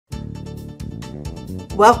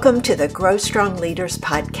Welcome to the Grow Strong Leaders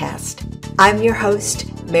podcast. I'm your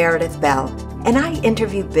host, Meredith Bell, and I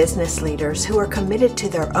interview business leaders who are committed to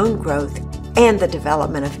their own growth and the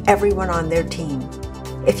development of everyone on their team.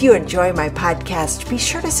 If you enjoy my podcast, be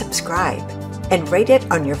sure to subscribe and rate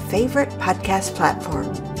it on your favorite podcast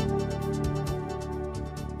platform.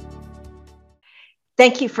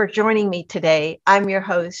 Thank you for joining me today. I'm your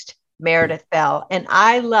host, Meredith Bell, and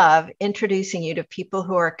I love introducing you to people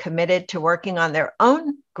who are committed to working on their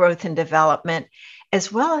own growth and development,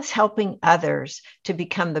 as well as helping others to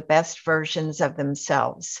become the best versions of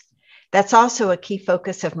themselves. That's also a key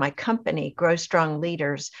focus of my company, Grow Strong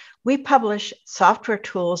Leaders. We publish software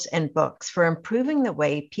tools and books for improving the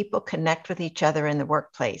way people connect with each other in the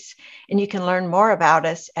workplace. And you can learn more about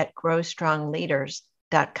us at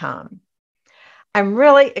growstrongleaders.com. I'm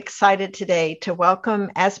really excited today to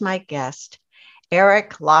welcome as my guest,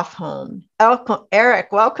 Eric Lofholm.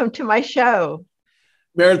 Eric, welcome to my show.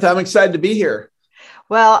 Meredith, I'm excited to be here.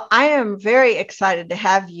 Well, I am very excited to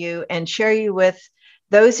have you and share you with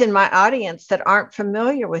those in my audience that aren't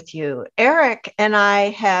familiar with you. Eric and I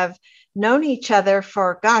have known each other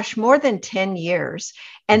for, more than 10 years.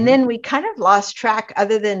 And then we kind of lost track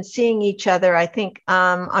other than seeing each other, I think,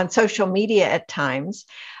 on social media at times.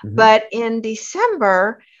 But in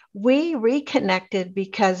December, we reconnected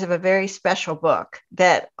because of a very special book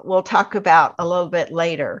that we'll talk about a little bit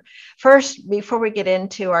later. First, before we get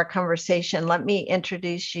into our conversation, let me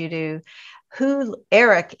introduce you to who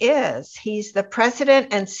Eric is. He's the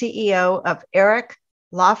president and CEO of Eric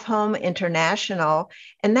Lofholm International,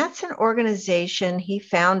 and that's an organization he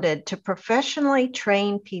founded to professionally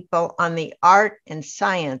train people on the art and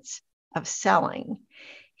science of selling.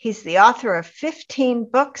 He's the author of 15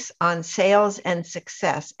 books on sales and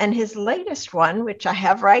success, and his latest one, which I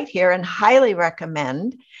have right here and highly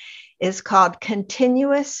recommend, is called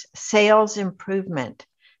Continuous Sales Improvement: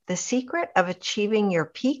 The Secret of Achieving Your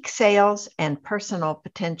Peak Sales and Personal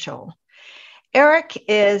Potential. Eric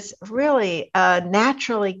is really a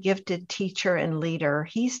naturally gifted teacher and leader.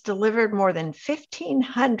 He's delivered more than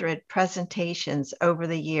 1,500 presentations over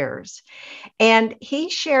the years. And he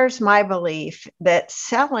shares my belief that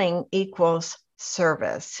selling equals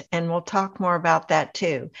service. And we'll talk more about that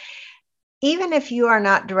too. Even if you are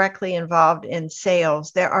not directly involved in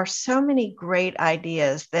sales, there are so many great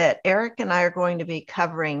ideas that Eric and I are going to be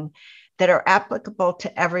covering that are applicable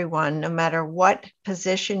to everyone, no matter what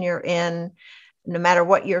position you're in, no matter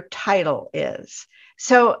what your title is.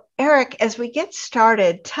 So, Eric, as we get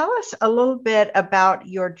started, tell us a little bit about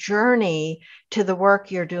your journey to the work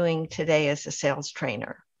you're doing today as a sales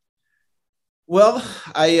trainer. Well,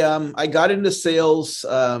 I got into sales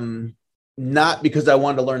not because I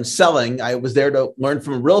wanted to learn selling. I was there to learn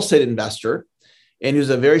from a real estate investor, and he was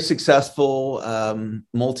a very successful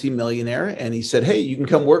multimillionaire. And he said, "Hey, you can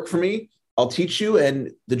come work for me. I'll teach you, and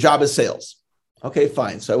the job is sales." Okay,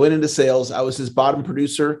 fine. So I went into sales. I was his bottom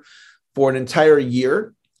producer for an entire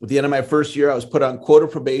year. At the end of my first year, I was put on quota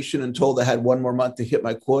probation and told I had one more month to hit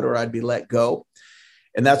my quota or I'd be let go.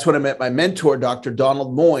 And that's when I met my mentor, Dr.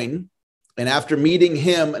 Donald Moyne. And after meeting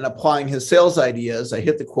him and applying his sales ideas, I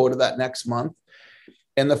hit the quota that next month.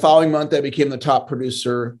 And the following month, I became the top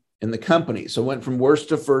producer in the company. So I went from worst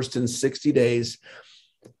to first in 60 days.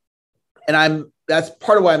 And that's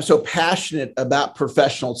part of why I'm so passionate about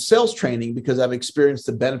professional sales training, because I've experienced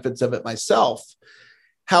the benefits of it myself.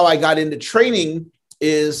 How I got into training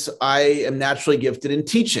is I am naturally gifted in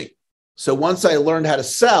teaching. So once I learned how to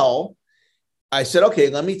sell, I said, okay,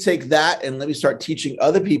 let me take that and let me start teaching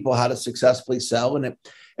other people how to successfully sell. And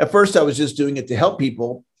at first I was just doing it to help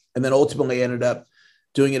people. And then ultimately I ended up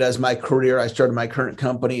doing it as my career. I started my current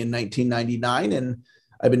company in 1999, and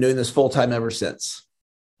I've been doing this full-time ever since.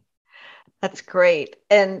 That's great.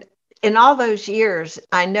 And in all those years,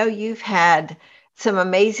 I know you've had some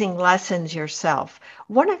amazing lessons yourself.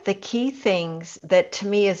 One of the key things that to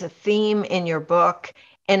me is a theme in your book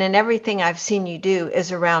and in everything I've seen you do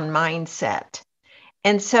is around mindset.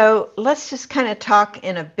 And so let's just kind of talk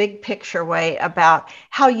in a big picture way about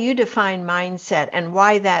how you define mindset and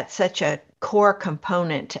why that's such a core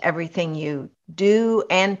component to everything you do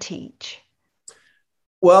and teach.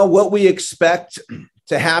 Well, what we expect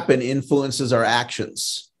to happen influences our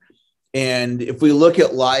actions. And if we look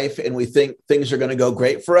at life and we think things are going to go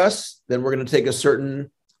great for us, then we're going to take a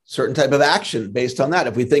certain type of action based on that.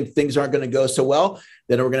 If we think things aren't going to go so well,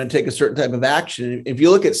 then we're going to take a certain type of action. If you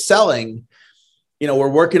look at selling, we're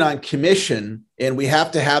working on commission, and we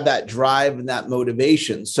have to have that drive and that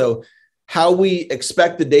motivation. So how we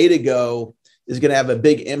expect the day to go is going to have a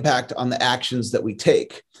big impact on the actions that we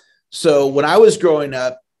take. So when I was growing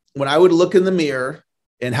up, when I would look in the mirror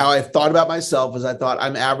And how I thought about myself is I thought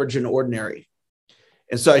I'm average and ordinary.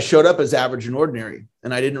 And so I showed up as average and ordinary,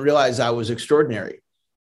 and I didn't realize I was extraordinary.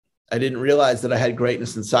 I didn't realize that I had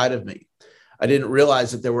greatness inside of me. I didn't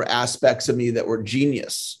realize that there were aspects of me that were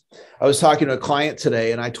genius. I was talking to a client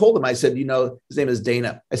today, and I told him, I said, his name is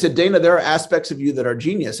Dana. I said, Dana, there are aspects of you that are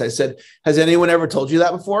genius. I said, has anyone ever told you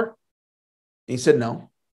that before? And he said,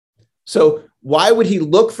 no. So why would he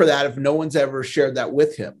look for that if no one's ever shared that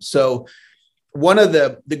with him? So one of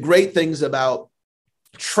the great things about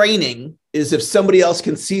training is if somebody else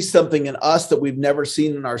can see something in us that we've never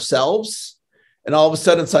seen in ourselves, and all of a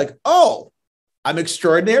sudden it's like, oh, I'm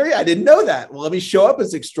extraordinary. I didn't know that. Well, let me show up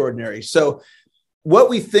as extraordinary. So what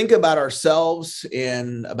we think about ourselves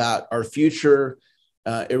and about our future,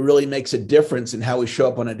 it really makes a difference in how we show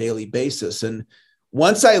up on a daily basis. And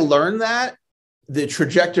once I learned that, the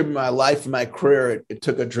trajectory of my life and my career, it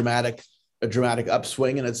took a dramatic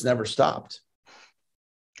upswing, and it's never stopped.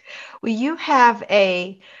 Well, you have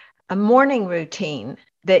a morning routine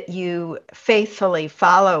that you faithfully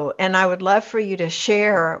follow, and I would love for you to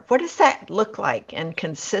share, what does that look like and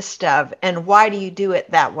consist of, and why do you do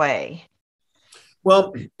it that way?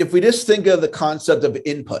 Well, if we just think of the concept of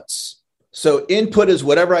inputs, so input is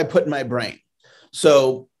whatever I put in my brain.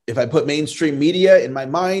 So if I put mainstream media in my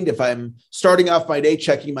mind, if I'm starting off my day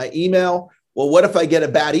checking my email, well, what if I get a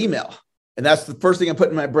bad email? And that's the first thing I put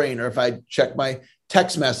in my brain. Or if I check my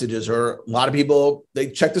text messages, or a lot of people, they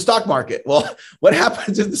check the stock market. Well, what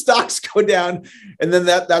happens if the stocks go down? And then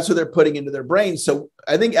that's what they're putting into their brain. So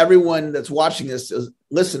I think everyone that's watching this,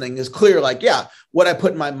 listening, is clear, like, yeah, what I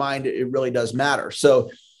put in my mind, it really does matter. So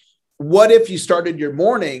what if you started your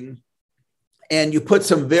morning and you put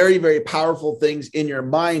some very, very powerful things in your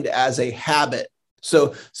mind as a habit?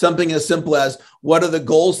 So something as simple as, what are the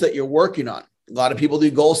goals that you're working on? A lot of people do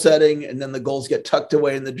goal setting, and then the goals get tucked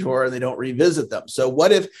away in the drawer and they don't revisit them. So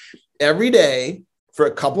what if every day for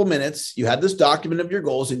a couple minutes, you had this document of your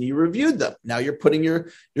goals and you reviewed them? Now you're putting your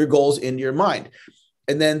goals into your mind.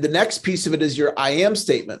 And then the next piece of it is your I am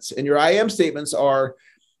statements. And your I am statements are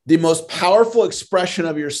the most powerful expression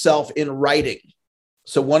of yourself in writing.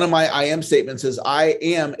 So one of my I am statements is, I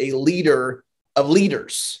am a leader of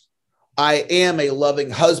leaders. I am a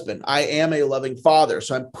loving husband. I am a loving father.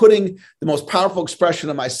 So I'm putting the most powerful expression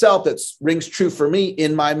of myself that rings true for me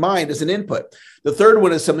in my mind as an input. The third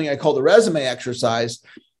one is something I call the resume exercise.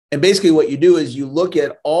 And basically what you do is you look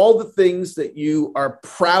at all the things that you are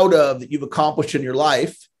proud of that you've accomplished in your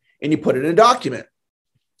life, and you put it in a document.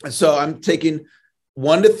 And so I'm taking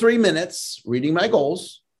 1 to 3 minutes reading my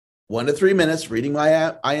goals, 1 to 3 minutes reading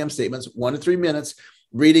my I am statements, 1 to 3 minutes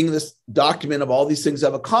reading this document of all these things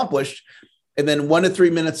I've accomplished, and then 1 to 3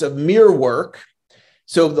 minutes of mirror work.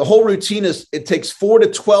 So the whole routine it takes 4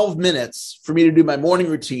 to 12 minutes for me to do my morning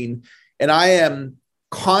routine. And I am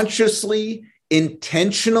consciously,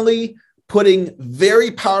 intentionally putting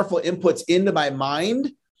very powerful inputs into my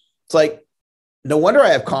mind. It's like, no wonder I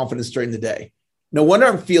have confidence during the day. No wonder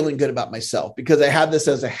I'm feeling good about myself, because I have this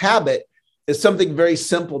as a habit. It's something very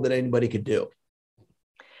simple that anybody could do.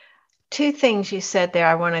 Two things you said there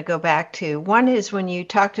I want to go back to. One is when you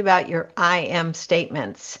talked about your I am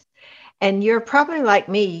statements. And you're probably like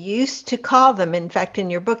me, you used to call them, in fact, in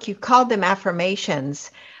your book, you called them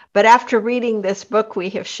affirmations. But after reading this book we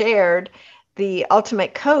have shared, The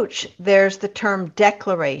Ultimate Coach, there's the term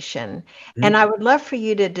declaration. Mm-hmm. And I would love for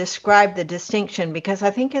you to describe the distinction, because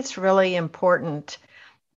I think it's really important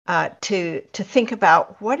to think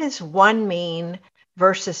about, what does one mean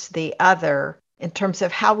versus the other in terms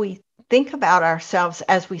of how we think about ourselves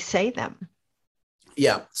as we say them.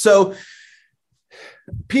 Yeah. So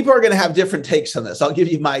people are going to have different takes on this. I'll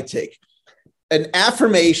give you my take. An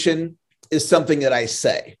affirmation is something that I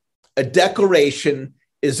say. A declaration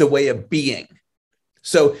is a way of being.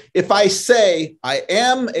 So if I say, I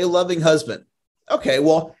am a loving husband, okay,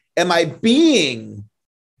 well, am I being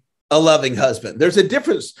a loving husband? There's a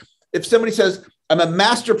difference. If somebody says, I'm a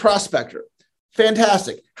master prospector,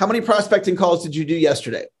 fantastic. How many prospecting calls did you do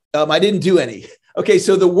yesterday? I didn't do any. Okay,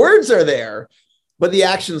 so the words are there, but the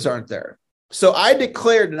actions aren't there. So I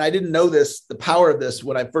declared, and I didn't know this, the power of this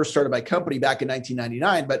when I first started my company back in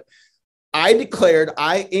 1999, but I declared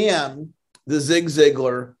I am the Zig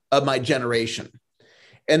Ziglar of my generation.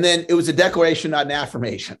 And then it was a declaration, not an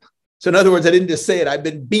affirmation. So in other words, I didn't just say it. I've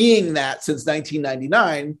been being that since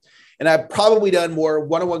 1999. And I've probably done more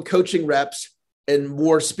one-on-one coaching reps and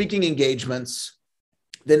more speaking engagements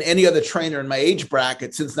than any other trainer in my age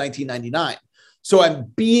bracket since 1999. So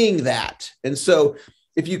I'm being that. And so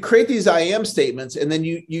if you create these I am statements and then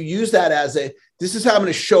you use that as this is how I'm going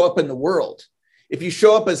to show up in the world. If you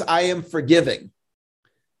show up as I am forgiving,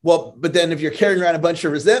 Well, but then if you're carrying around a bunch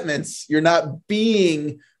of resentments, you're not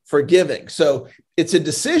being forgiving. So it's a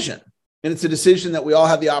decision. And it's a decision that we all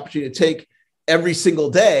have the opportunity to take every single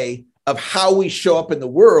day of how we show up in the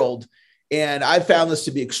world. And I found this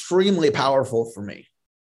to be extremely powerful for me.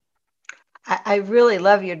 I really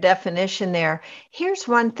love your definition there. Here's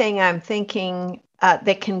one thing I'm thinking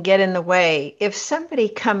that can get in the way. If somebody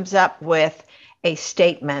comes up with a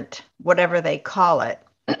statement, whatever they call it,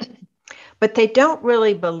 but they don't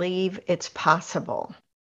really believe it's possible,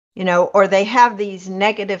 or they have these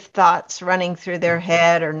negative thoughts running through their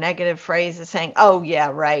head or negative phrases saying, oh yeah,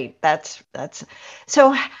 right. That's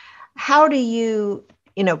so how do you,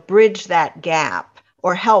 bridge that gap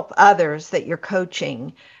or help others that you're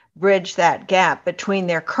coaching bridge that gap between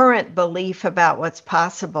their current belief about what's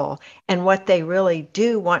possible and what they really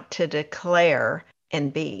do want to declare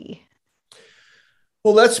and be?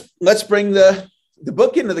 Well, let's bring the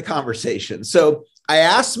book into the conversation. So I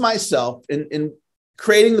asked myself in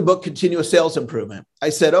creating the book, Continuous Sales Improvement, I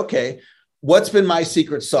said, okay, what's been my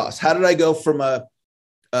secret sauce? How did I go from a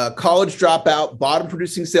college dropout, bottom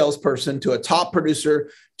producing salesperson to a top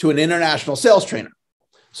producer to an international sales trainer?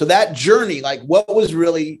 So that journey, like what was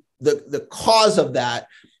really the cause of that?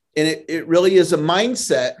 And it really is a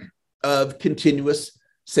mindset of continuous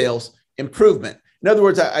sales improvement. In other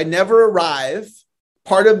words, I never arrive.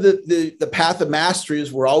 Part of the path of mastery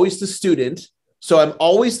is we're always the student. So I'm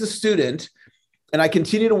always the student and I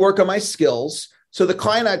continue to work on my skills. So the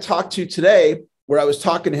client I talked to today, where I was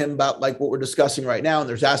talking to him about like what we're discussing right now, and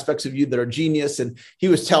there's aspects of you that are genius. And he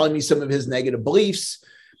was telling me some of his negative beliefs.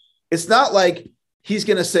 It's not like he's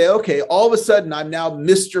going to say, okay, all of a sudden I'm now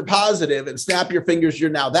Mr. Positive and snap your fingers, you're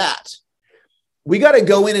now that. We got to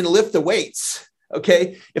go in and lift the weights.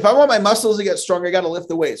 Okay. If I want my muscles to get stronger, I got to lift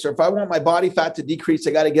the weights. Or if I want my body fat to decrease,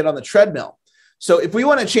 I got to get on the treadmill. So if we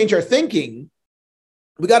want to change our thinking,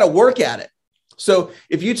 we got to work at it. So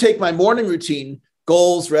if you take my morning routine,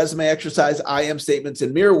 goals, resume exercise, I am statements,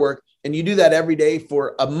 and mirror work, and you do that every day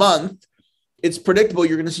for a month, it's predictable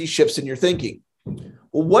you're going to see shifts in your thinking.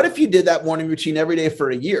 Well, what if you did that morning routine every day for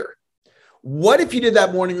a year? What if you did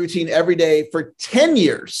that morning routine every day for 10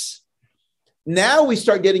 years? Now we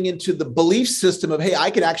start getting into the belief system of, hey,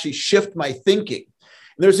 I can actually shift my thinking.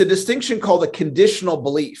 And there's a distinction called a conditional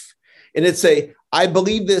belief. And it's I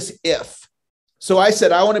believe this if. So I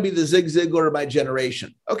said, I want to be the Zig Ziglar of my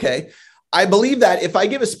generation. Okay. I believe that if I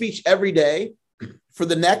give a speech every day for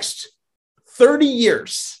the next 30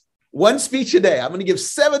 years, one speech a day, I'm going to give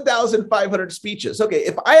 7,500 speeches. Okay.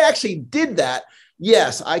 If I actually did that,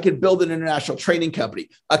 yes, I could build an international training company.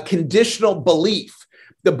 A conditional belief.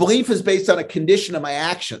 The belief is based on a condition of my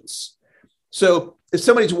actions. So if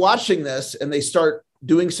somebody's watching this and they start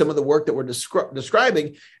doing some of the work that we're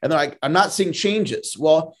describing, and they're like, I'm not seeing changes.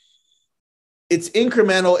 Well, it's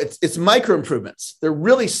incremental. It's micro improvements. They're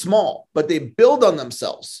really small, but they build on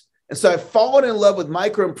themselves. And so I've fallen in love with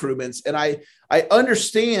micro improvements, and I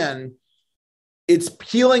understand it's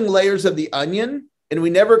peeling layers of the onion, and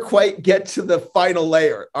we never quite get to the final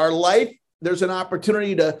layer. Our life, there's an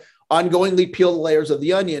opportunity to ongoingly peel the layers of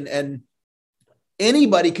the onion, and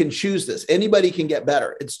anybody can choose this. Anybody can get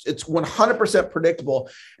better. It's 100% predictable.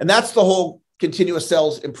 And that's the whole continuous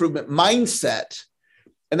sales improvement mindset.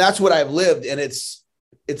 And that's what I've lived. And it's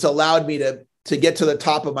allowed me to get to the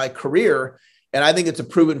top of my career. And I think it's a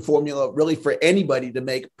proven formula really for anybody to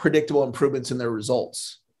make predictable improvements in their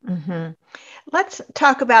results. Mm-hmm. Let's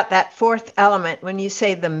talk about that fourth element. When you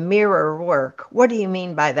say the mirror work, what do you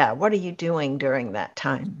mean by that? What are you doing during that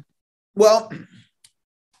time? Well,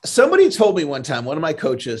 somebody told me one time, one of my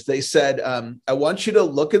coaches, they said, I want you to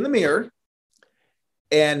look in the mirror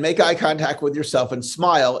and make eye contact with yourself and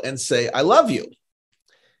smile and say, I love you.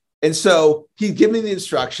 And so he gave me the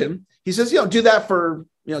instruction. He says, do that for,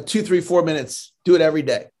 2, 3, 4 minutes, do it every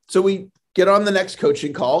day. So we get on the next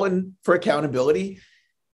coaching call, and for accountability,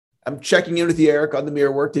 I'm checking in with you, Eric, on the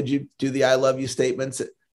mirror work. Did you do the I love you statements?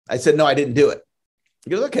 I said, no, I didn't do it.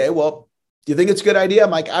 He goes, okay, well, do you think it's a good idea?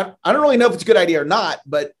 I'm like, I don't really know if it's a good idea or not,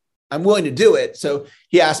 but I'm willing to do it. So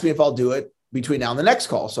he asked me if I'll do it between now and the next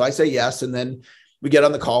call. So I say yes. And then we get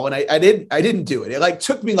on the call, and I didn't do it. It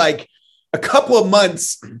took me a couple of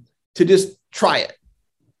months to just try it.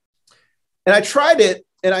 And I tried it,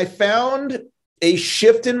 and I found a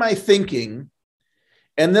shift in my thinking.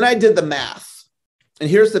 And then I did the math. And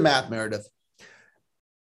here's the math, Meredith.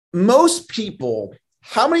 Most people,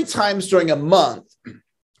 how many times during a month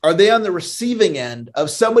are they on the receiving end of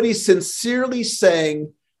somebody sincerely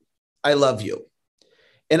saying, I love you?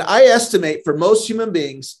 And I estimate for most human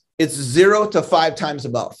beings, it's 0 to 5 times a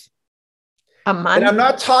month. A month? And I'm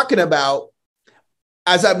not talking about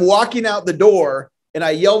as I'm walking out the door, and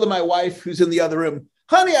I yell to my wife who's in the other room,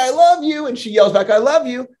 honey, I love you. And she yells back, I love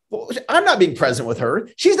you. Well, I'm not being present with her.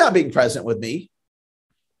 She's not being present with me.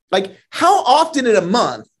 Like, how often in a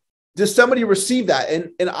month does somebody receive that?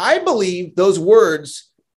 And I believe those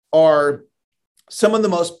words are some of the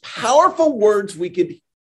most powerful words we could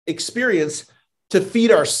experience to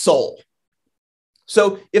feed our soul.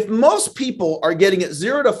 So if most people are getting it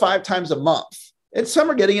 0 to 5 times a month, and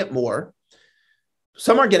some are getting it more,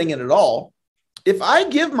 some are getting it at all. If I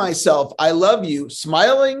give myself, I love you,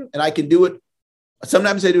 smiling, and I can do it.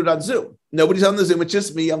 Sometimes I do it on Zoom. Nobody's on the Zoom. It's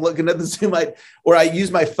just me. I'm looking at the Zoom, or I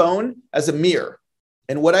use my phone as a mirror.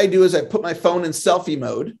 And what I do is I put my phone in selfie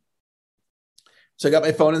mode. So I got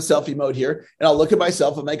my phone in selfie mode here, and I'll look at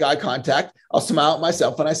myself and make eye contact. I'll smile at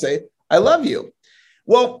myself and I say, I love you.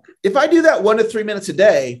 Well, if I do that 1 to 3 minutes a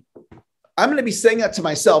day, I'm going to be saying that to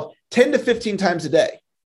myself 10 to 15 times a day.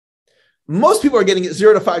 Most people are getting it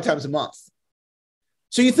 0 to 5 times a month.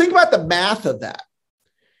 So you think about the math of that.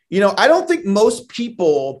 I don't think most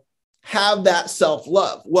people have that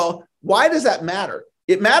self-love. Well, why does that matter?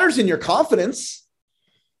 It matters in your confidence.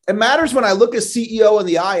 It matters when I look a CEO in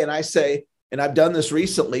the eye and I say, and I've done this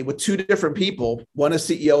recently with 2 different people, one a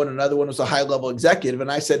CEO and another one was a high-level executive.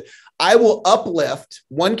 And I said, I will uplift,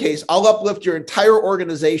 one case, I'll uplift your entire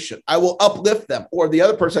organization. I will uplift them. Or the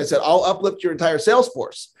other person, I said, I'll uplift your entire sales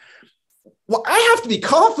force. Well, I have to be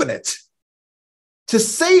confident to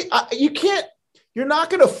say, you're not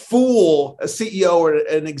going to fool a CEO or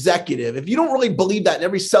an executive if you don't really believe that in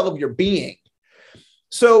every cell of your being.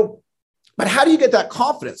 So, but how do you get that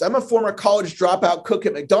confidence? I'm a former college dropout cook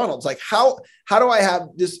at McDonald's. Like, how do I have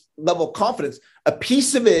this level of confidence? A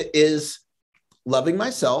piece of it is loving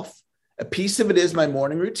myself. A piece of it is my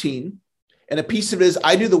morning routine. And a piece of it is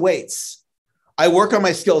I do the weights. I work on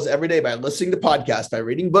my skills every day by listening to podcasts, by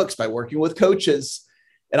reading books, by working with coaches.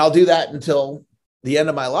 And I'll do that until the end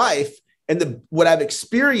of my life. And what I've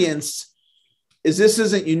experienced is this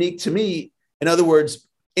isn't unique to me. In other words,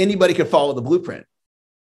 anybody can follow the blueprint.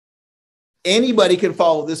 Anybody can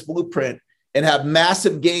follow this blueprint and have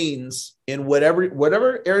massive gains in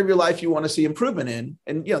whatever area of your life you want to see improvement in.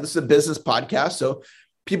 And, this is a business podcast. So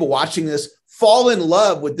people watching this fall in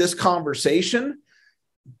love with this conversation.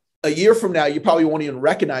 A year from now, you probably won't even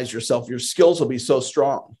recognize yourself. Your skills will be so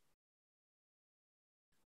strong.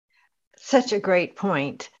 Such a great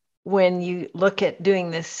point. When you look at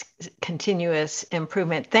doing this continuous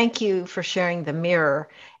improvement, thank you for sharing the mirror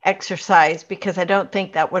exercise, because I don't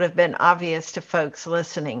think that would have been obvious to folks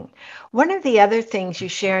listening. One of the other things you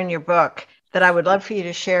share in your book that I would love for you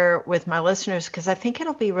to share with my listeners, because I think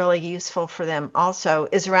it'll be really useful for them also,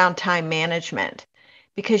 is around time management,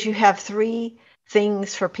 because you have 3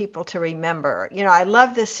 things for people to remember. I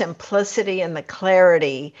love the simplicity and the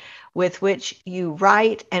clarity with which you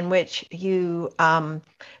write and which you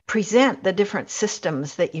present the different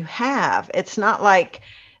systems that you have. It's not like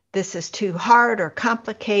this is too hard or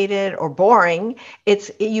complicated or boring.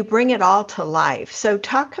 You bring it all to life. So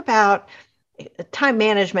talk about time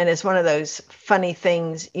management is one of those funny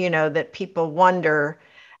things, that people wonder.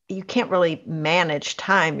 You can't really manage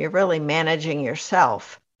time. You're really managing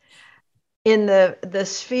yourself. In the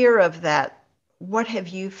sphere of that, what have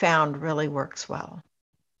you found really works well?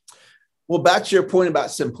 Well, back to your point about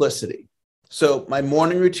simplicity. So my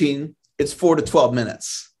morning routine, it's 4 to 12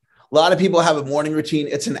 minutes. A lot of people have a morning routine.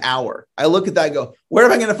 It's an hour. I look at that and go, where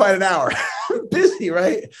am I going to find an hour? I'm busy,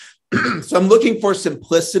 right? So I'm looking for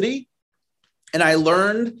simplicity. And I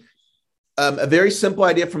learned a very simple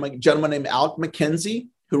idea from a gentleman named Alec McKenzie,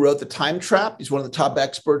 who wrote The Time Trap. He's one of the top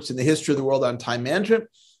experts in the history of the world on time management.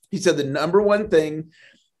 He said the number one thing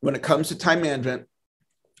when it comes to time management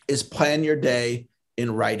is plan your day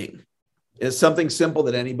in writing. It's something simple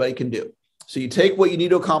that anybody can do. So you take what you need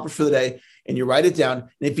to accomplish for the day and you write it down. And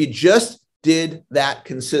if you just did that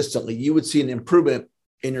consistently, you would see an improvement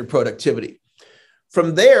in your productivity.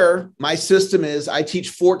 From there, my system is I teach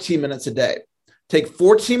 14 minutes a day. Take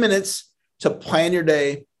 14 minutes to plan your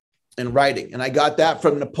day in writing. And I got that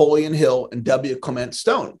from Napoleon Hill and W. Clement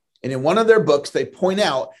Stone. And in one of their books, they point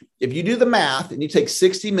out, if you do the math and you take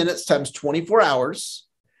 60 minutes times 24 hours,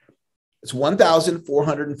 it's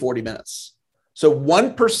 1,440 minutes. So 1%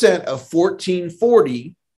 of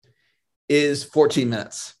 1440 is 14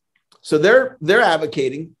 minutes. So they're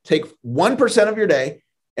advocating take 1% of your day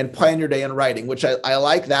and plan your day in writing, which I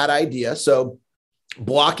like that idea. So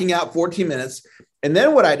blocking out 14 minutes. And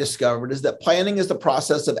then what I discovered is that planning is the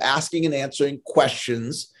process of asking and answering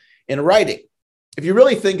questions in writing. If you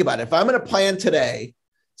really think about it, if I'm going to plan today,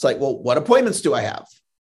 it's like, well, what appointments do I have?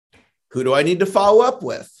 Who do I need to follow up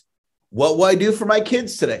with? What will I do for my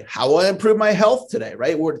kids today? How will I improve my health today?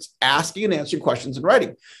 Right? Where it's asking and answering questions and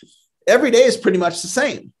writing. Every day is pretty much the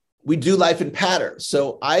same. We do life in patterns.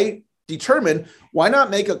 So I determined, why not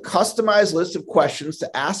make a customized list of questions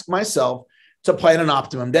to ask myself to plan an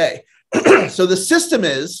optimum day? So the system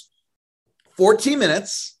is 14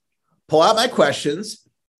 minutes, pull out my questions,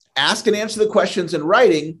 ask and answer the questions in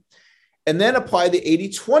writing, and then apply the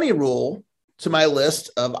 80-20 rule to my list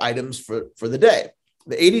of items for the day.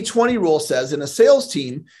 The 80-20 rule says in a sales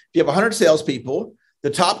team, if you have 100 salespeople, the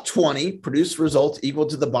top 20 produce results equal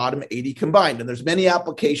to the bottom 80 combined. And there's many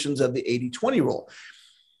applications of the 80-20 rule.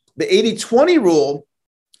 The 80-20 rule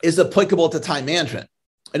is applicable to time management.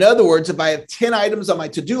 In other words, if I have 10 items on my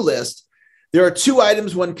to-do list, there are 2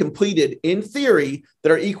 items when completed in theory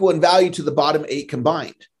that are equal in value to the bottom 8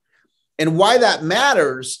 combined. And why that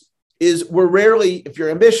matters is we're rarely, if you're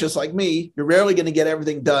ambitious like me, you're rarely going to get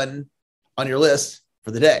everything done on your list for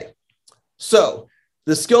the day. So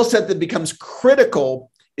the skill set that becomes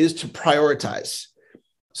critical is to prioritize.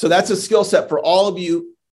 So that's a skill set for all of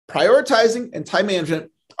you. Prioritizing and time management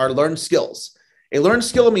are learned skills. A learned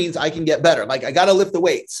skill means I can get better. Like I got to lift the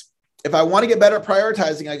weights. If I want to get better at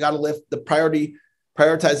prioritizing, I got to lift the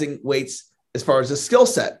prioritizing weights as far as a skill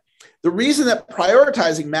set. The reason that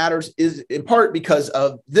prioritizing matters is in part because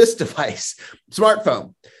of this device,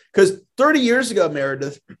 smartphone. Because 30 years ago,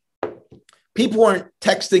 Meredith, people weren't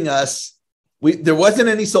texting us. There wasn't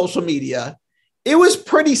any social media. It was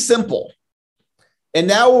pretty simple. And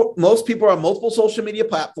now most people are on multiple social media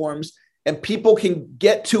platforms and people can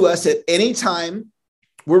get to us at any time.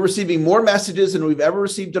 We're receiving more messages than we've ever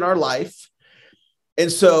received in our life.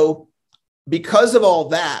 And so because of all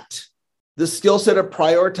that, the skill set of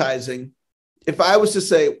prioritizing, if I was to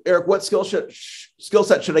say, Eric, what skill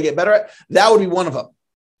set should I get better at? That would be one of them.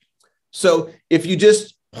 So if you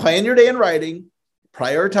just plan your day in writing,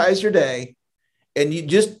 prioritize your day, and you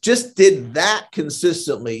just did that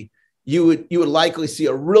consistently, you would likely see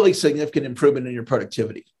a really significant improvement in your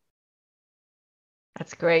productivity.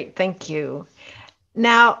 That's great. Thank you.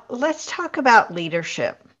 Now, let's talk about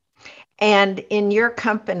leadership. And in your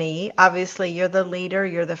company, obviously, you're the leader,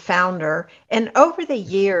 you're the founder. And over the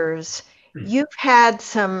years, you've had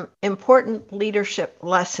some important leadership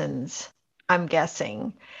lessons, I'm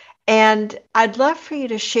guessing. And I'd love for you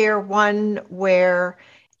to share one where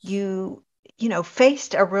you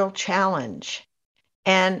faced a real challenge.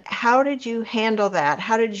 And how did you handle that?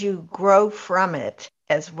 How did you grow from it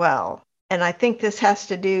as well? And I think this has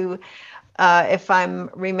to do, if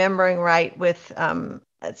I'm remembering right, with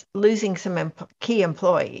losing some key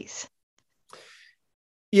employees.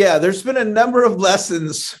 Yeah, there's been a number of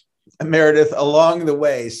lessons, Meredith, along the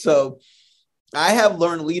way. So I have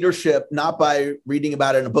learned leadership not by reading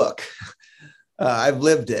about it in a book. I've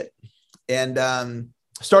lived it. And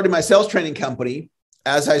starting my sales training company,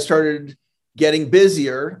 as I started getting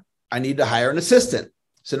busier, I needed to hire an assistant.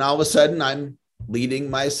 So now all of a sudden I'm leading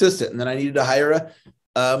my assistant. And then I needed to hire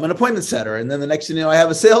an appointment setter. And then the next thing you know, I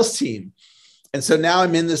have a sales team. And so now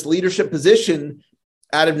I'm in this leadership position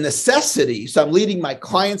out of necessity. So I'm leading my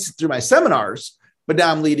clients through my seminars, but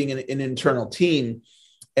now I'm leading an internal team.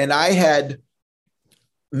 And I had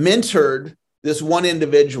mentored this one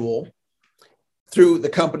individual through the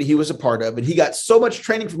company he was a part of. And he got so much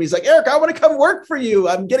training from me. He's like, Eric, I want to come work for you.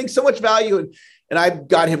 I'm getting so much value. And I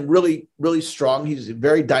got him really, really strong. He's a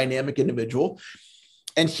very dynamic individual.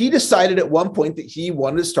 And he decided at one point that he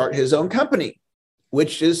wanted to start his own company,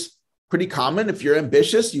 which is pretty common. If you're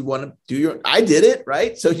ambitious, you want to do I did it,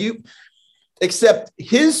 right? So except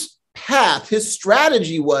his path, his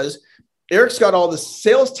strategy was, Eric's got all the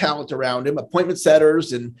sales talent around him, appointment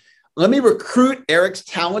setters, and let me recruit Eric's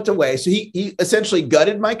talent away. So he essentially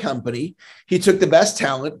gutted my company. He took the best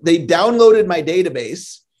talent. They downloaded my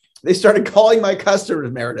database. They started calling my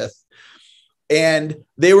customers, Meredith. And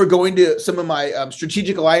they were going to some of my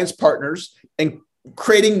strategic alliance partners and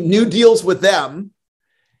creating new deals with them.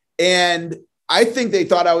 And I think they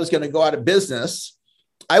thought I was going to go out of business.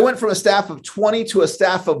 I went from a staff of 20 to a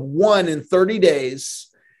staff of 1 in 30 days.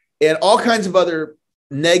 And all kinds of other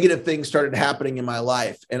negative things started happening in my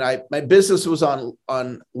life. And my business was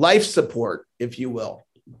on life support, if you will.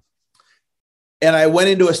 And I went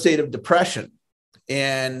into a state of depression.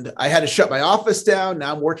 And I had to shut my office down.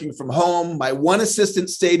 Now I'm working from home. My one assistant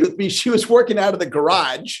stayed with me. She was working out of the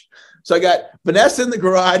garage. So I got Vanessa in the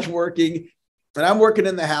garage working, and I'm working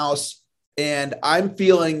in the house. And I'm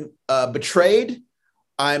feeling betrayed.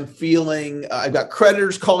 I'm feeling, I've got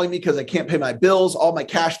creditors calling me because I can't pay my bills. All my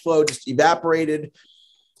cash flow just evaporated.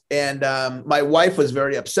 And my wife was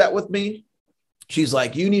very upset with me. She's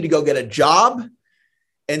like, you need to go get a job.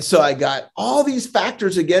 And so I got all these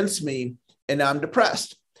factors against me, and now I'm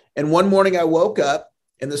depressed. And one morning I woke up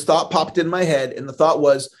and this thought popped in my head. And the thought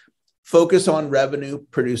was, focus on revenue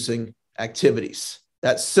producing activities.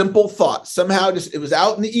 That simple thought somehow just, it was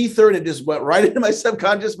out in the ether and it just went right into my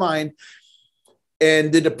subconscious mind.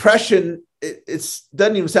 And the depression, it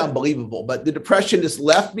doesn't even sound believable, but the depression just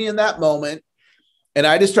left me in that moment. And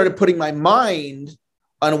I just started putting my mind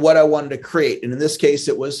on what I wanted to create. And in this case,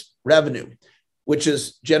 it was revenue, which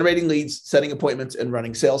is generating leads, setting appointments, and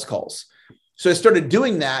running sales calls. So I started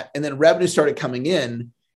doing that, and then revenue started coming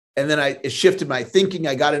in. And then it shifted my thinking.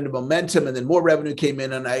 I got into momentum, and then more revenue came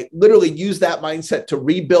in. And I literally used that mindset to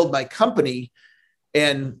rebuild my company.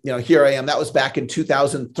 And, here I am. That was back in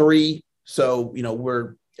 2003. So,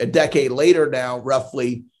 we're a decade later now,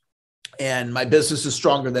 roughly. And my business is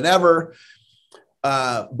stronger than ever.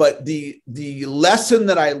 But the lesson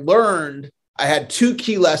that I learned, I had two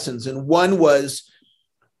key lessons. And one was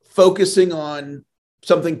focusing on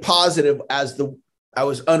something positive as I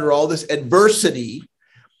was under all this adversity.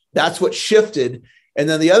 That's what shifted. And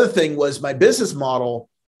then the other thing was my business model.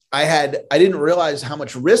 I didn't realize how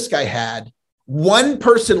much risk I had. One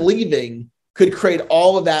person leaving could create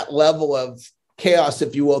all of that level of chaos,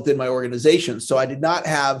 if you will, within my organization. So I did not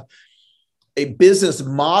have a business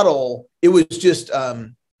model. It was just,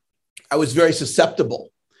 I was very susceptible.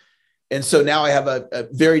 And so now I have a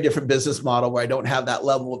very different business model where I don't have that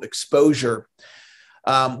level of exposure.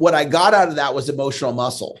 What I got out of that was emotional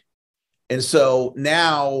muscle. And so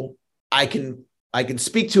now I can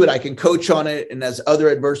speak to it. I can coach on it. And as other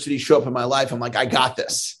adversities show up in my life, I'm like, I got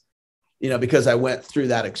this, because I went through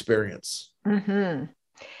that experience. Mm-hmm.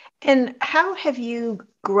 And how have you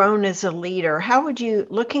grown as a leader? How would you,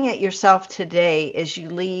 looking at yourself today as you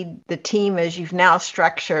lead the team, as you've now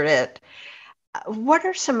structured it, what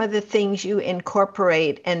are some of the things you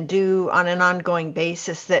incorporate and do on an ongoing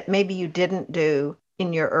basis that maybe you didn't do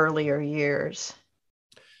in your earlier years?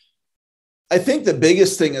 I think the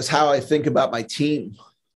biggest thing is how I think about my team.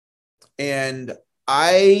 And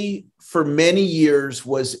I, for many years,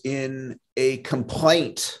 was in a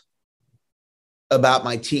complaint about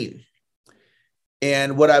my team.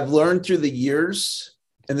 And what I've learned through the years,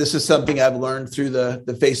 and this is something I've learned through the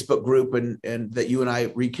Facebook group and that you and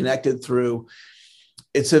I reconnected through,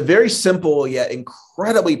 it's a very simple yet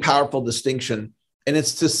incredibly powerful distinction. And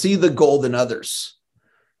it's to see the gold in others.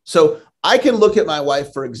 So I can look at my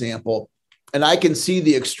wife, for example, and I can see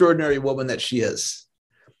the extraordinary woman that she is.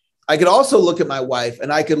 I could also look at my wife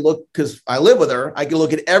and I could look, because I live with her, I can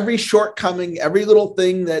look at every shortcoming, every little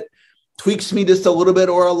thing that tweaks me just a little bit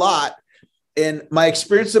or a lot. And my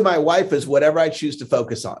experience of my wife is whatever I choose to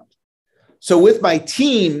focus on. So with my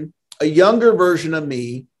team, a younger version of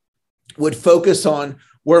me would focus on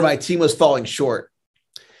where my team was falling short.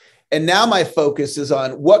 And now my focus is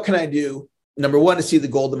on what can I do, number one, to see the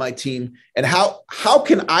gold of my team, and how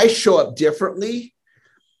can I show up differently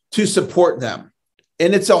to support them?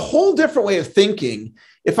 And it's a whole different way of thinking.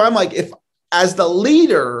 If as the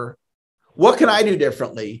leader, what can I do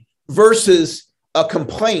differently versus a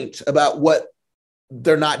complaint about what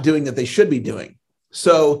they're not doing that they should be doing.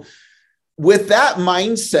 So with that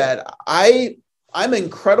mindset, I'm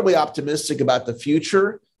incredibly optimistic about the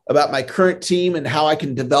future, about my current team and how I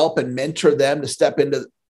can develop and mentor them to step into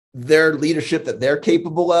their leadership that they're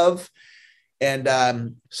capable of.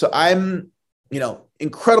 And so I'm,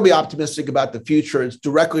 incredibly optimistic about the future. It's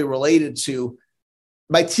directly related to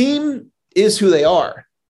my team is who they are,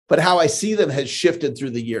 but how I see them has shifted through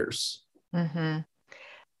the years. Mm-hmm.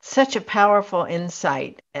 Such a powerful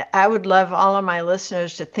insight. I would love all of my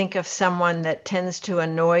listeners to think of someone that tends to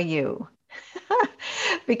annoy you,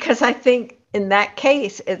 because I think in that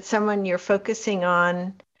case, it's someone you're focusing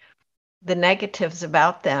on the negatives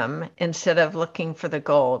about them instead of looking for the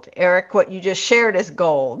gold. Eric, what you just shared is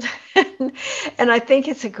gold. And I think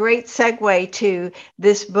it's a great segue to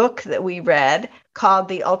this book that we read called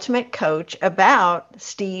The Ultimate Coach about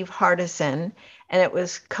Steve Hardison. And it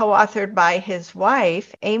was co-authored by his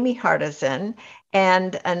wife, Amy Hardison,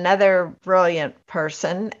 and another brilliant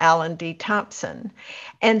person, Alan D. Thompson.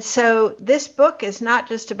 And so this book is not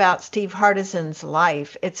just about Steve Hardison's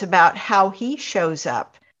life. It's about how he shows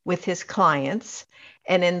up with his clients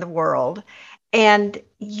and in the world. And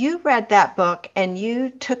you read that book and you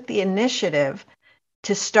took the initiative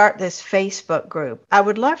to start this Facebook group. I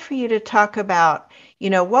would love for you to talk about,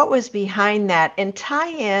 what was behind that and tie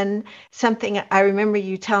in something I remember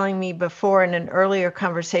you telling me before in an earlier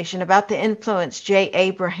conversation about the influence Jay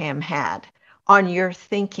Abraham had on your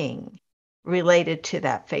thinking related to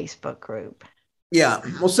that Facebook group. Yeah.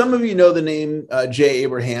 Well, some of you know the name Jay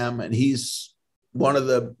Abraham, and he's one of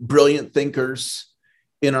the brilliant thinkers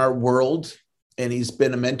in our world, and he's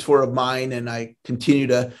been a mentor of mine, and I continue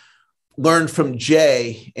to learn from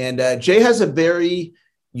Jay. And Jay has a very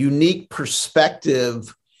unique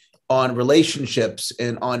perspective on relationships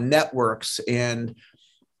and on networks and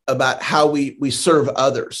about how we serve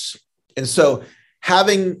others. And so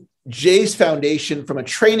having Jay's foundation from a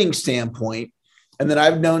training standpoint, and then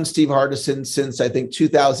I've known Steve Hardison since I think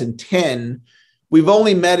 2010. We've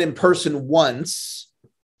only met in person once.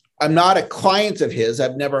 I'm not a client of his.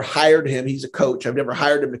 I've never hired him. He's a coach. I've never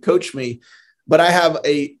hired him to coach me, but I have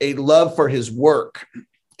a love for his work.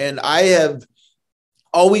 And I have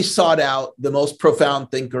always sought out the most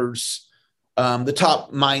profound thinkers, the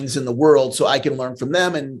top minds in the world, so I can learn from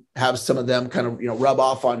them and have some of them kind of, rub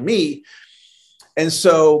off on me. And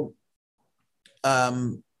so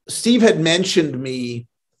Steve had mentioned me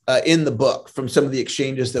in the book from some of the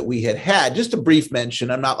exchanges that we had, just a brief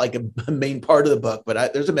mention. I'm not like a main part of the book,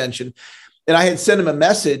 but there's a mention. And I had sent him a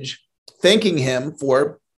message thanking him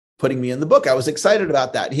for putting me in the book. I was excited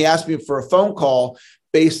about that. He asked me for a phone call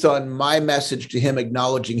based on my message to him,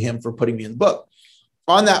 acknowledging him for putting me in the book.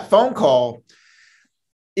 On that phone call,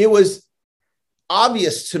 it was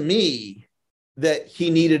obvious to me that he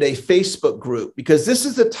needed a Facebook group, because this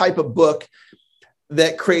is the type of book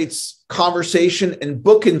that creates conversation and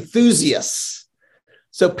book enthusiasts.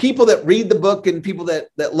 So people that read the book and people that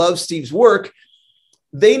love Steve's work,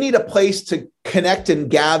 they need a place to connect and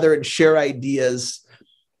gather and share ideas.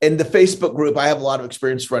 And the Facebook group, I have a lot of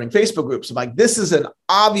experience running Facebook groups. I'm like, this is an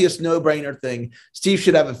obvious no-brainer thing. Steve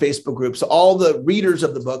should have a Facebook group. So all the readers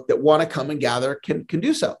of the book that want to come and gather can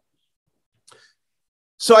do so.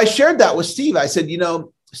 So I shared that with Steve. I said,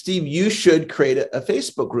 Steve, you should create a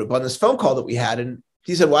Facebook group on this phone call that we had. And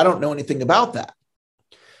he said, well, I don't know anything about that.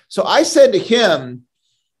 So I said to him,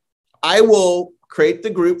 I will create the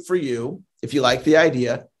group for you if you like the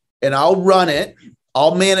idea, and I'll run it.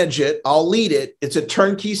 I'll manage it. I'll lead it. It's a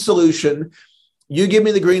turnkey solution. You give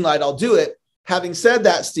me the green light, I'll do it. Having said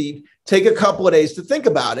that, Steve, take a couple of days to think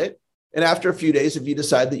about it. And after a few days, if you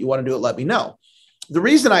decide that you want to do it, let me know. The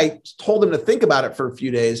reason I told him to think about it for a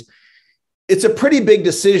few days, it's a pretty big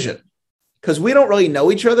decision because we don't really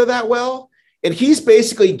know each other that well. And he's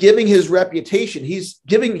basically giving his reputation. He's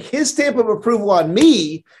giving his stamp of approval on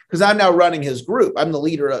me because I'm now running his group. I'm the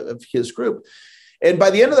leader of his group. And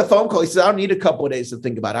by the end of the phone call, he said, I don't need a couple of days to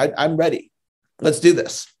think about it. I'm ready. Let's do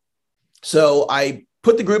this. So I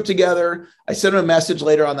put the group together. I sent him a message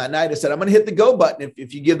later on that night. I said, I'm going to hit the go button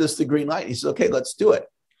if you give this the green light. He said, okay, let's do it.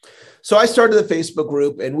 So I started the Facebook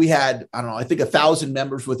group, and we had, I think 1,000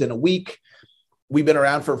 members within a week. We've been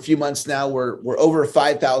around for a few months now. We're over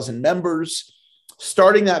 5,000 members.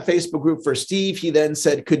 Starting that Facebook group for Steve, he then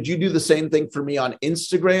said, could you do the same thing for me on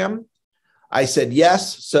Instagram? I said,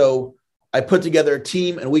 yes. So I put together a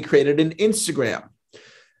team and we created an Instagram.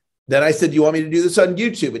 Then I said, do you want me to do this on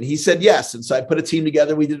YouTube? And he said, yes. And so I put a team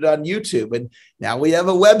together. We did it on YouTube. And now we have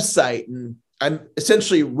a website. And I'm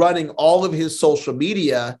essentially running all of his social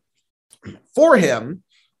media for him.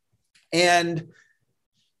 And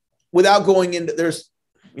without going into,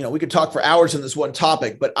 we could talk for hours on this one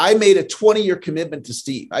topic, but I made a 20-year commitment to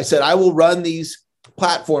Steve. I said, I will run these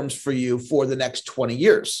platforms for you for the next 20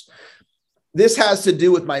 years. This has to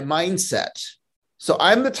do with my mindset. So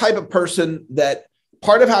I'm the type of person that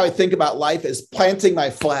part of how I think about life is planting my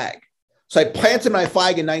flag. So I planted my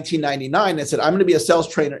flag in 1999 and said, I'm going to be a sales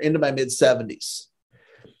trainer into my mid-70s.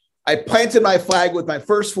 I planted my flag with my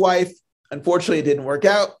first wife. Unfortunately, it didn't work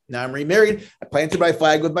out. Now I'm remarried. I planted my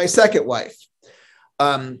flag with my second wife.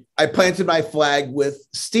 I planted my flag with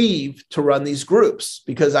Steve to run these groups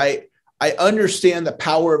because I understand the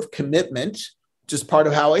power of commitment, just part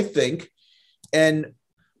of how I think. And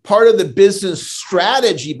part of the business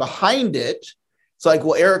strategy behind it, it's like,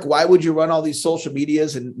 well, Eric, why would you run all these social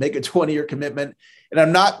medias and make a 20-year commitment? And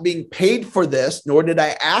I'm not being paid for this, nor did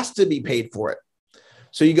I ask to be paid for it.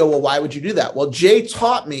 So you go, well, why would you do that? Well, Jay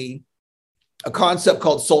taught me a concept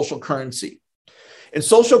called social currency. And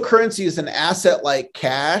social currency is an asset like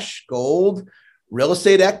cash, gold, real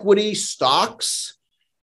estate equity, stocks,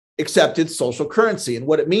 except it's social currency. And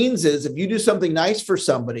what it means is if you do something nice for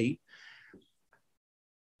somebody,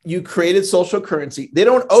 you created social currency. They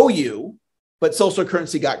don't owe you, but social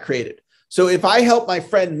currency got created. So if I help my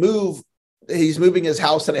friend move, he's moving his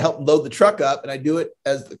house and I help him load the truck up and I do it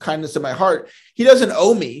as the kindness of my heart, he doesn't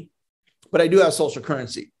owe me, but I do have social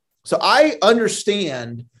currency. So I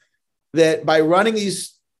understand that by running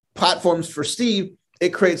these platforms for Steve, it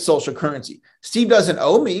creates social currency. Steve doesn't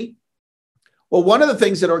owe me. Well, one of the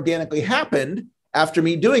things that organically happened after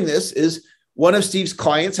me doing this is one of Steve's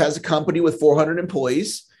clients has a company with 400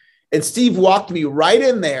 employees. And Steve walked me right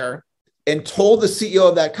in there and told the CEO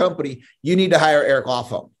of that company, you need to hire Eric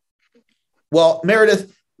Lofholm. Well,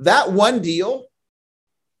 Meredith, that one deal,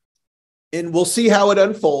 and we'll see how it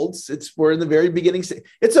unfolds. We're in the very beginning.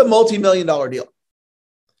 It's a multi-million-dollar deal.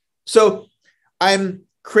 So I'm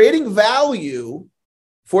creating value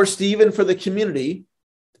for Steve and for the community.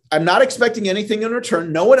 I'm not expecting anything in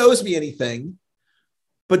return. No one owes me anything.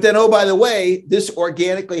 But then, oh, by the way, this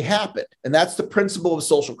organically happened. And that's the principle of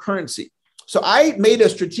social currency. So I made a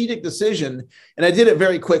strategic decision, and I did it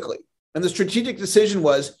very quickly. And the strategic decision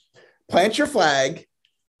was plant your flag,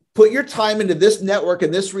 put your time into this network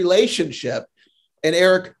and this relationship. And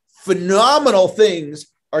Eric, phenomenal things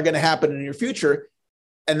are going to happen in your future.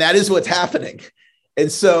 And that is what's happening.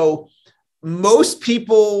 And so most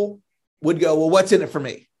people would go, well, what's in it for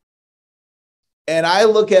me? And I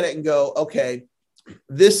look at it and go, okay,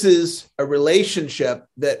 this is a relationship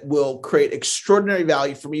that will create extraordinary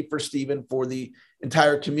value for me, for Stephen, for the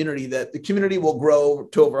entire community, that the community will grow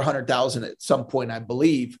to over 100,000 at some point, I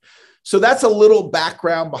believe. So that's a little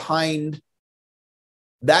background behind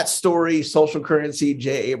that story, social currency,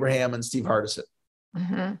 Jay Abraham and Steve Hardison.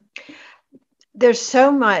 Mm-hmm. There's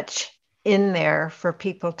so much in there for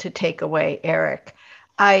people to take away, Eric.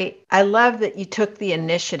 I love that you took the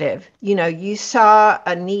initiative. You know, you saw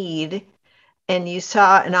a need and you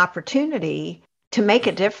saw an opportunity to make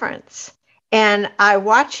a difference. And I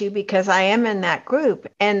watch you because I am in that group,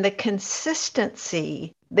 and the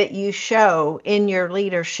consistency that you show in your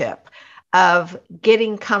leadership of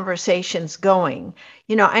getting conversations going.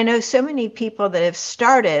 You know, I know so many people that have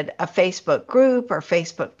started a Facebook group or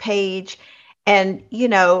Facebook page, and, you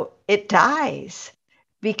know, it dies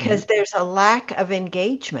because there's a lack of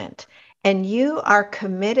engagement. And you are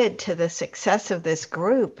committed to the success of this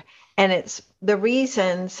group. And it's the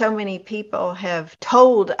reason so many people have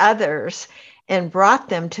told others and brought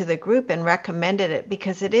them to the group and recommended it,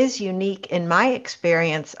 because it is unique in my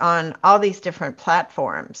experience on all these different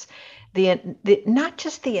platforms. The not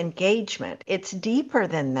just the engagement, it's deeper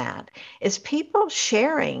than that. It's people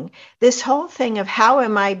sharing this whole thing of how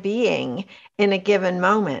am I being in a given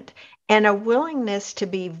moment, and a willingness to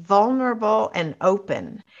be vulnerable and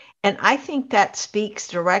open. And I think that speaks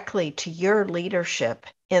directly to your leadership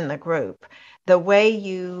in the group, the way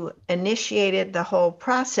you initiated the whole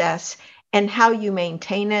process and how you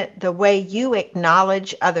maintain it, the way you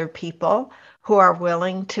acknowledge other people who are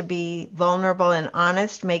willing to be vulnerable and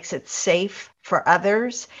honest, makes it safe for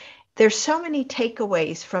others. There's so many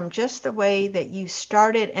takeaways from just the way that you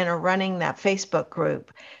started and are running that Facebook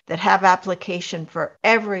group that have application for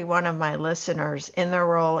every one of my listeners in their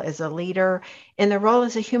role as a leader, in their role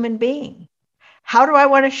as a human being. How do I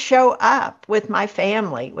want to show up with my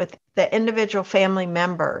family, with the individual family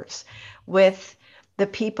members, with the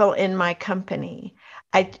people in my company?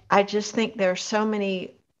 I just think there's so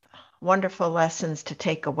many wonderful lessons to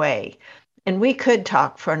take away. And we could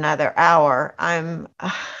talk for another hour. I'm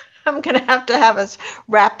going to have us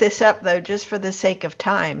wrap this up, though, just for the sake of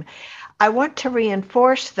time. I want to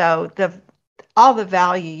reinforce, though, all the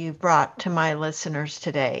value you've brought to my listeners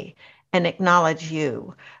today, and acknowledge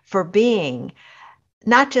you for being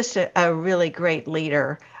not just a really great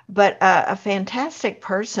leader, but a fantastic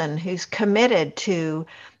person who's committed to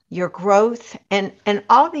your growth and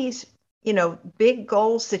all these, you know, big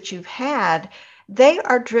goals that you've had. They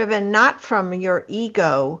are driven not from your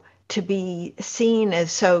ego to be seen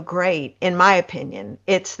as so great, in my opinion.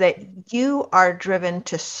 It's that you are driven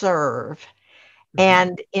to serve. Mm-hmm.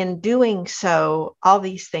 And in doing so, all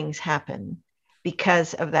these things happen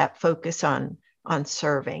because of that focus on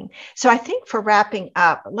serving. So I think for wrapping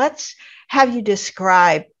up, let's have you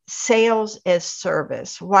describe sales as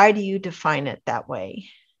service. Why do you define it that way?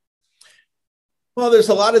 Well, there's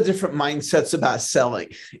a lot of different mindsets about selling.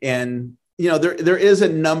 And, you know, there is a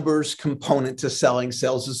numbers component to selling.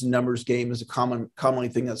 Sales is a numbers game, is a commonly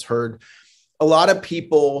thing that's heard. A lot of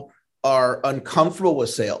people are uncomfortable with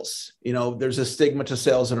sales. You know, there's a stigma to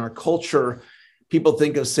sales in our culture. People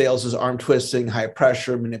think of sales as arm twisting, high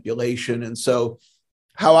pressure, manipulation. And so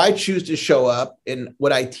how I choose to show up and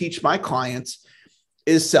what I teach my clients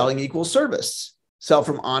is selling equals service. Sell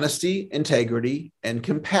from honesty, integrity, and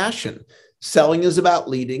compassion. Selling is about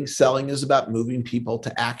leading. Selling is about moving people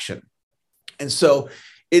to action. And so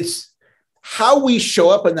it's how we show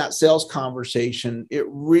up in that sales conversation. It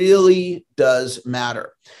really does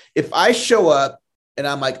matter. If I show up and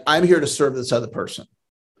I'm like, I'm here to serve this other person.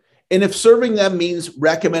 And if serving them means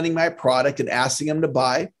recommending my product and asking them to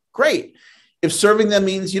buy, great. If serving them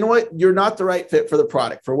means, you know what, you're not the right fit for the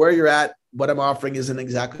product, for where you're at, what I'm offering isn't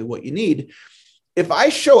exactly what you need. If I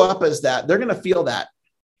show up as that, they're going to feel that.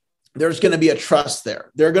 There's going to be a trust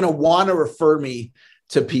there. They're going to want to refer me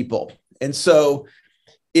to people. And so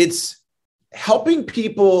it's helping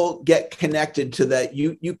people get connected to that.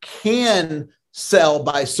 You can sell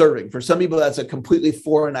by serving. For some people, that's a completely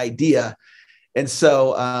foreign idea. And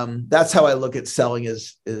so that's how I look at selling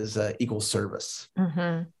is equal service.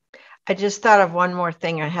 Mm-hmm. I just thought of one more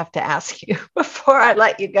thing I have to ask you before I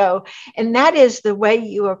let you go. And that is the way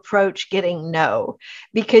you approach getting no,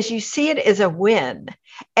 because you see it as a win.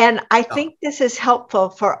 And I think this is helpful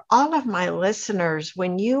for all of my listeners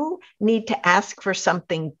when you need to ask for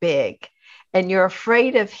something big and you're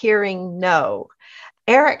afraid of hearing no.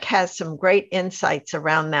 Eric has some great insights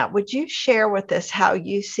around that. Would you share with us how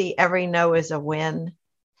you see every no as a win?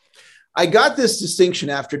 I got this distinction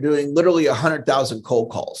after doing literally 100,000 cold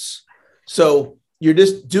calls. So you're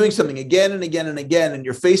just doing something again and again and again, and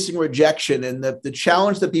you're facing rejection. And the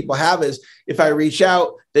challenge that people have is if I reach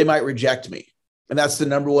out, they might reject me. And that's the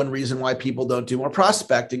number one reason why people don't do more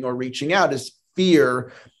prospecting or reaching out is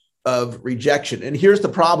fear of rejection. And here's the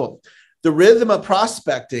problem. The rhythm of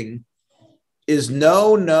prospecting is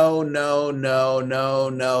no, no, no, no, no,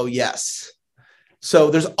 no, yes.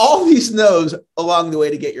 So there's all these no's along the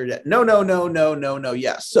way to get your no, no, no, no, no, no,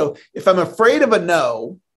 yes. So if I'm afraid of a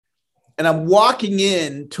no, and I'm walking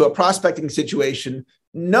into a prospecting situation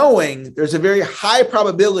knowing there's a very high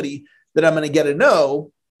probability that I'm going to get a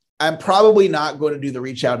no, I'm probably not going to do the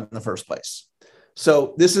reach out in the first place.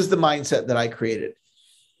 So this is the mindset that I created.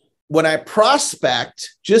 When I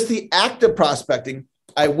prospect, just the act of prospecting,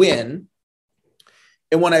 I win.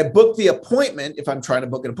 And when I book the appointment, if I'm trying to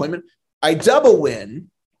book an appointment, I double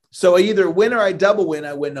win. So I either win or I double win.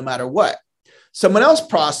 I win no matter what. Someone else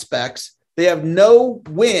prospects, they have no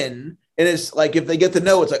win. And it's like, if they get the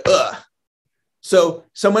no, it's like, ugh. So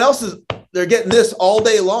someone else they're getting this all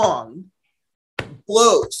day long,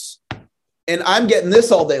 blows. And I'm getting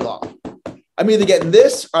this all day long. I'm either getting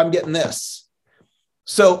this or I'm getting this.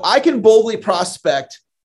 So I can boldly prospect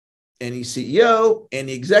any CEO,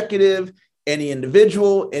 any executive, any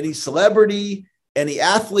individual, any celebrity, any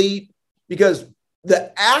athlete, because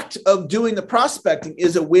the act of doing the prospecting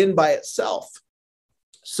is a win by itself.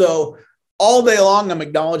 So all day long, I'm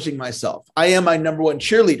acknowledging myself. I am my number one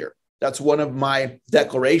cheerleader. That's one of my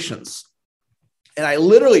declarations. And I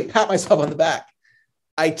literally pat myself on the back.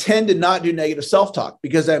 I tend to not do negative self-talk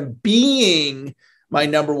because I'm being my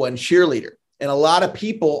number one cheerleader. And a lot of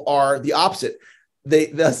people are the opposite.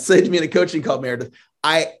 They'll say to me in a coaching call, Meredith,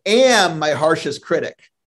 I am my harshest critic.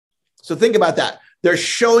 So think about that. They're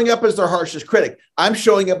showing up as their harshest critic. I'm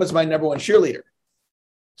showing up as my number one cheerleader.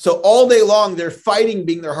 So all day long, they're fighting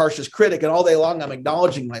being their harshest critic. And all day long, I'm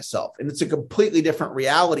acknowledging myself. And it's a completely different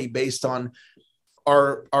reality based on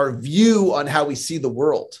our view on how we see the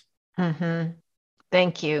world. Mm-hmm.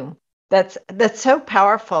 Thank you. That's so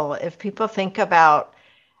powerful. If people think about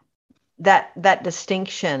that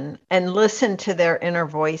distinction and listen to their inner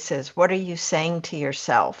voices, what are you saying to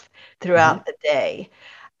yourself throughout the day?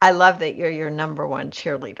 I love that you're your number one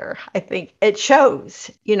cheerleader. I think it shows,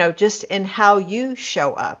 just in how you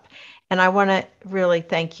show up. And I want to really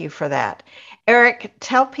thank you for that. Eric,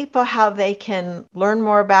 tell people how they can learn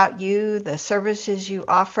more about you, the services you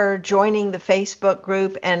offer, joining the Facebook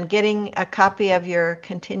group, and getting a copy of your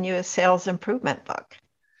Continuous Sales Improvement book.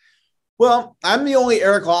 Well, I'm the only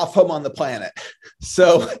Eric Lofholm on the planet.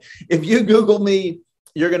 So if you Google me,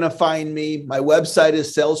 you're going to find me. My website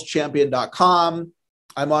is saleschampion.com.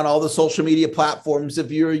 I'm on all the social media platforms.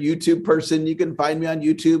 If you're a YouTube person, you can find me on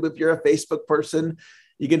YouTube. If you're a Facebook person,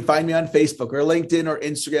 you can find me on Facebook or LinkedIn or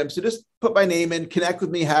Instagram. So just put my name in, connect with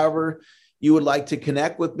me however you would like to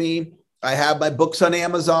connect with me. I have my books on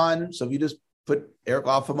Amazon. So if you just put Eric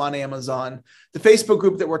Lofholm on Amazon. The Facebook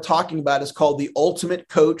group that we're talking about is called the Ultimate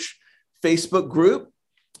Coach Facebook group.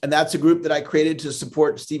 And that's a group that I created to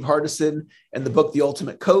support Steve Hardison and the book, The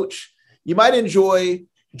Ultimate Coach. You might enjoy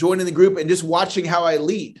joining the group and just watching how I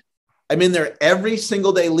lead. I'm in there every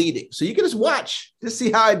single day leading. So you can just watch, just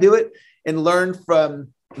see how I do it and learn from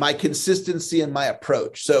my consistency and my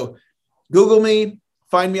approach. So Google me,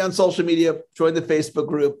 find me on social media, join the Facebook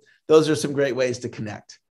group. Those are some great ways to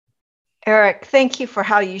connect. Eric, thank you for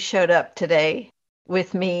how you showed up today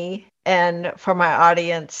with me and for my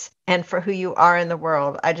audience and for who you are in the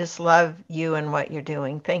world. I just love you and what you're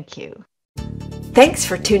doing. Thank you. Thanks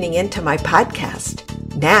for tuning into my podcast.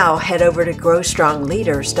 Now head over to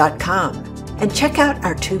growstrongleaders.com and check out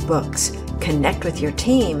our 2 books, Connect with Your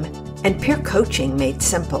Team and Peer Coaching Made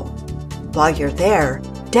Simple. While you're there,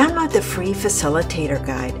 download the free facilitator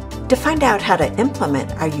guide to find out how to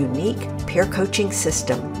implement our unique peer coaching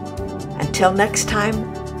system. Until next time,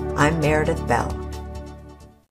 I'm Meredith Bell.